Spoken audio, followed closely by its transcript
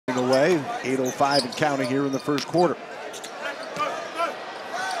underway. 8:05 and counting here in the first quarter.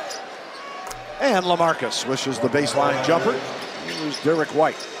 And LaMarcus wishes the baseline jumper. Here's Derrick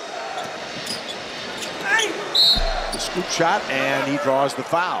White. The scoop shot, and he draws the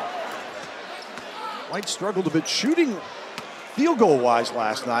foul. White struggled a bit shooting field goal wise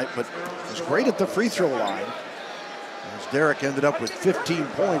last night, but was great at the free throw line. As Derrick ended up with 15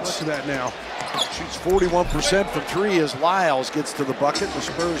 points. Look at that now. Shoots 41% from three as Lyles gets to the bucket. The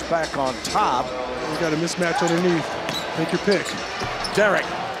Spurs back on top. We got a mismatch underneath. Take your pick. Derrick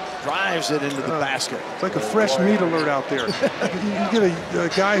drives it into the basket. It's like a fresh meat alert out there. You get a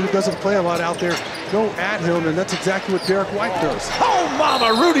guy who doesn't play a lot out there, go at him, and that's exactly what Derrick White does. Oh,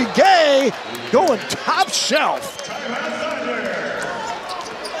 mama, Rudy Gay going top shelf.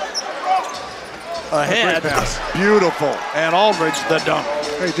 Ahead, beautiful, and Aldridge the dunk.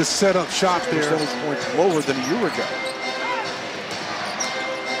 They just set up shop there. Percentage points lower than a year ago.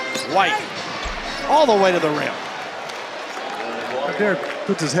 White, all the way to the rim. Derrick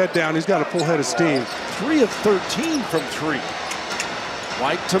puts his head down. He's got a full head of steam. 3 of 13 from three.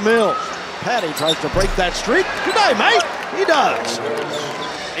 White to Mills. Patty tries to break that streak. Good night, mate. He does.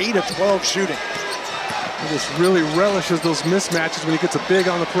 8 of 12 shooting. He just really relishes those mismatches when he gets a big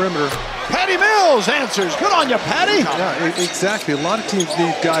on the perimeter. Patty Mills answers. Good on you, Patty. Yeah, exactly. A lot of teams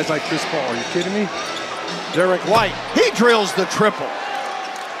need guys like Chris Paul. Are you kidding me? Derrick White. He drills the triple.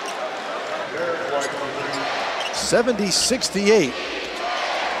 70-68.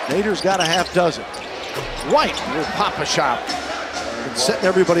 Nader's got a half dozen. White will pop a shot. And setting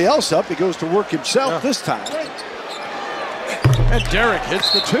everybody else up. He goes to work himself this time. And Derrick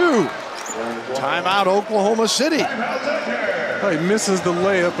hits the two. Timeout, Oklahoma City. Well, he misses the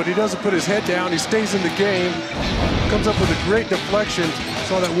layup, but he doesn't put his head down. He stays in the game. Comes up with a great deflection.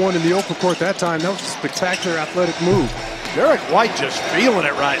 Saw that one in the open court that time. That was a spectacular athletic move. Derrick White just feeling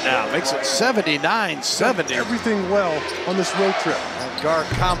it right now. Makes it 79-70. Everything well on this road trip. And guard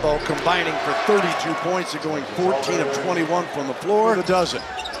combo combining for 32 points and going 14 of 21 from the floor. It does it.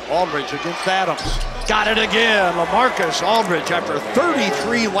 Aldridge against Adams. Got it again. LaMarcus Aldridge after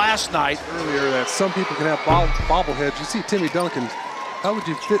 33 last night. Earlier that some people can have bobbleheads. You see Timmy Duncan. How would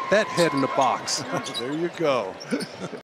you fit that head in the box? There you go.